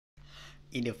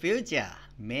In the future,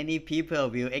 many people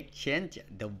will exchange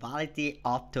the validity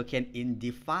of token in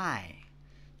DeFi.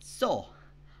 So,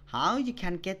 how you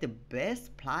can get the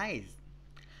best price?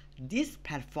 This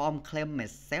platform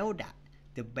claims sell that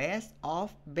the best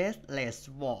of best let's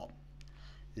swap.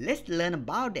 Let's learn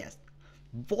about this.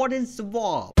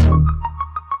 WardenSwap.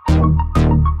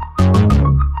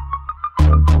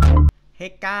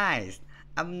 Hey guys,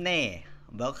 I'm Ne.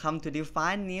 Welcome to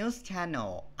DeFi News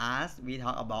channel as we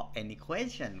talk about any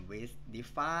question with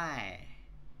DeFi.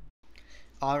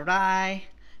 Alright,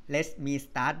 let me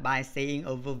start by saying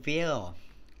overview.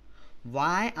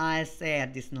 Why I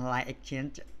said decentralized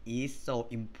exchange is so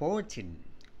important.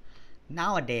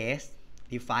 Nowadays,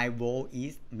 DeFi world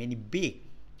is many big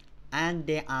and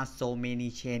there are so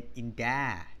many chains in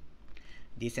there.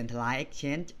 Decentralized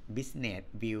exchange business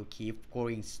will keep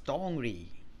growing strongly.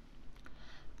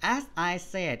 As I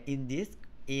said in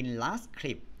last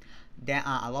clip, there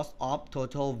are a lot of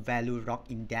total value locked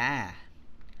in there,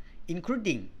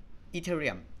 including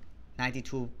Ethereum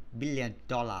 $92 billion,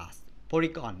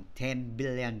 Polygon $10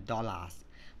 billion,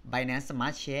 Binance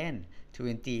Smart Chain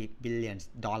 $20 billion.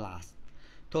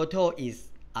 Total is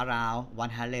around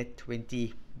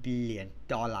 $120 billion.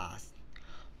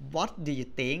 What do you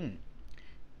think?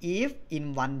 If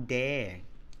in one day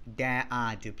there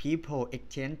are the people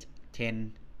exchange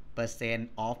 10%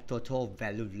 of total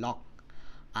value locked,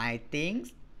 I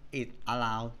think it's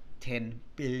around $10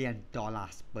 billion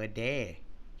per day.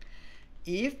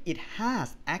 If it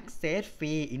has access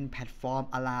fee in platform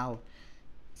around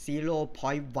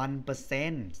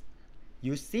 0.1%,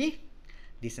 you see,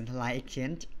 decentralized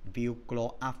exchange will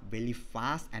grow up very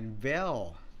fast and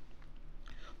well.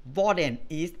 Warden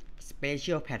is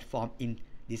special platform in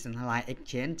decentralized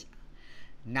exchange.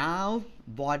 Now,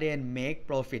 Warden make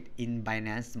profit in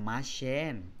Binance Smart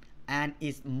Chain and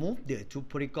it's moved to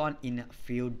Polygon in a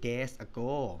few days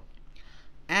ago.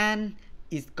 And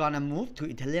it's gonna move to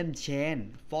Ethereum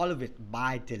chain followed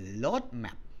by the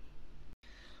roadmap.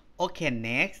 Okay,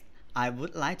 next, I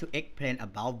would like to explain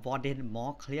about Warden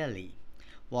more clearly.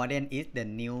 Warden is the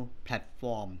new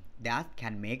platform that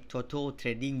can make total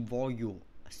trading volume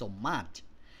so much.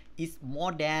 It's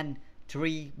more than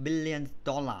 $3 billion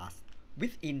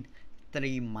within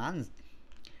 3 months.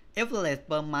 Average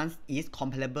per month is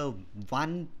comparable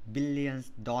 $1 billion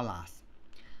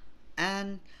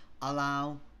and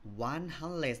around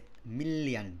 $100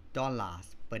 million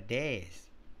per day.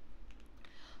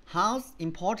 How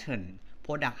important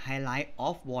product highlight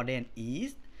of Warden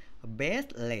is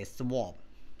best let's swap.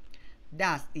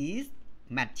 That is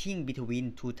matching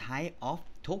between two types of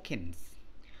tokens.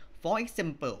 For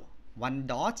example, one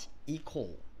dot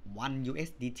equal 1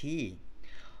 USDT.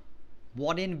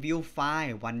 Warden will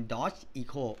find one dot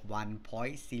equal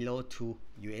 1.02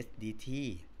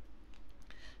 USDT.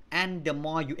 And the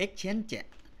more you exchange it,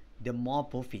 the more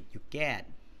profit you get.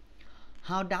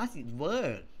 How does it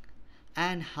work?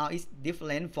 And how is it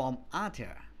different from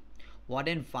other?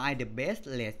 Warden find the best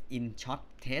rate in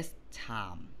shortest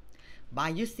time by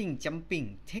using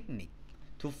jumping technique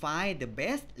to find the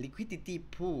best liquidity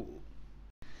pool.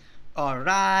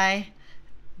 Alright,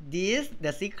 this is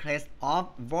the secret of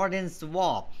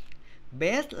WardenSwap.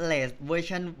 Best rate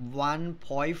version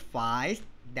 1.5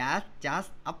 that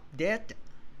just updated.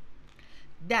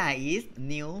 There is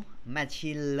new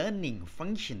machine learning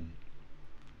function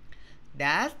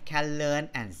that can learn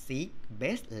and seek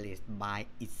best rate by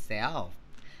itself.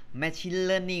 Machine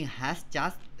learning has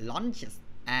just launched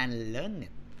and learned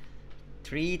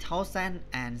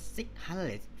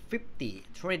 3,650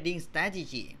 trading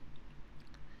strategy.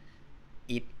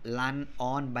 It runs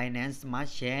on Binance Smart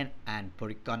Chain and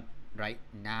Polygon right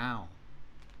now.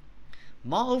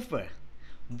 Moreover,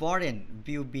 Warden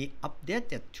will be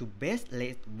updated to best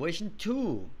rate version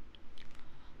 2.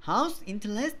 How's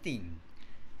interesting?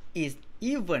 It's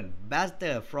even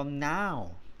better from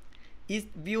now. It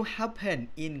will happen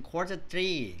in quarter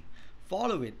 3,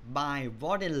 followed by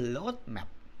Warden roadmap.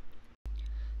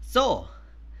 So,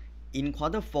 in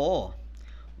quarter 4,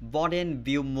 Warden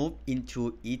will move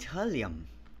into Ethereum.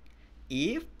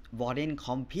 If Warden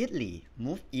completely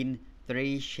move in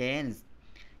 3 chains,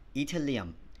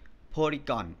 Ethereum,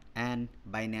 Polygon and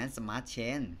Binance Smart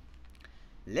Chain.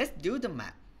 Let's do the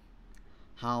math.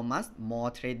 How much more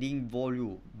trading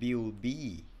volume will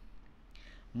be?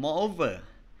 Moreover,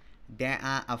 there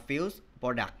are a few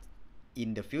products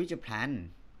in the future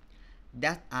plan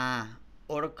that are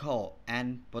Oracle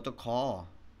and Protocol.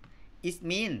 It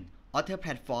means other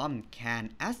platforms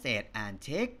can access and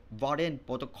take Warden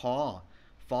Protocol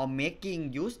for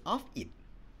making use of it.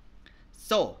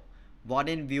 So,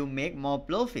 Warden will make more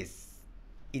profits.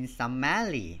 In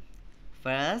summary,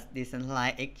 First,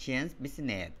 decentralized exchange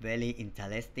business very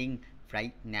interesting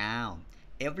right now.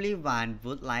 Everyone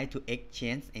would like to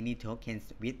exchange any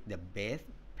tokens with the best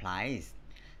price.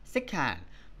 Second,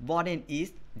 Warden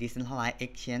is decentralized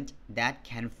exchange that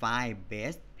can find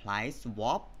best price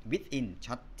swap within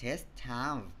shortest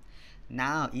time.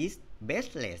 Now is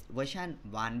baseless version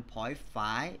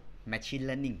 1.5 machine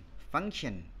learning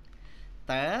function.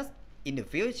 Third, in the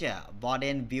future,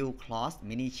 Warden will cross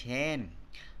many chain,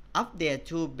 update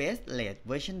to baseless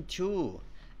version 2,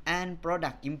 and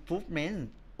product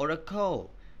improvement Oracle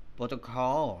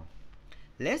protocol.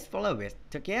 Let's follow it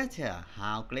together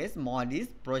how great more this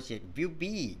project will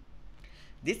be.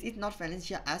 This is not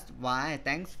financial advice.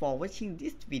 Thanks for watching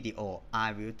this video.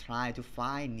 I will try to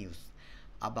find news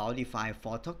about DeFi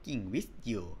for talking with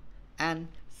you. And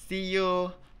see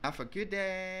you. Have a good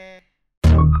day.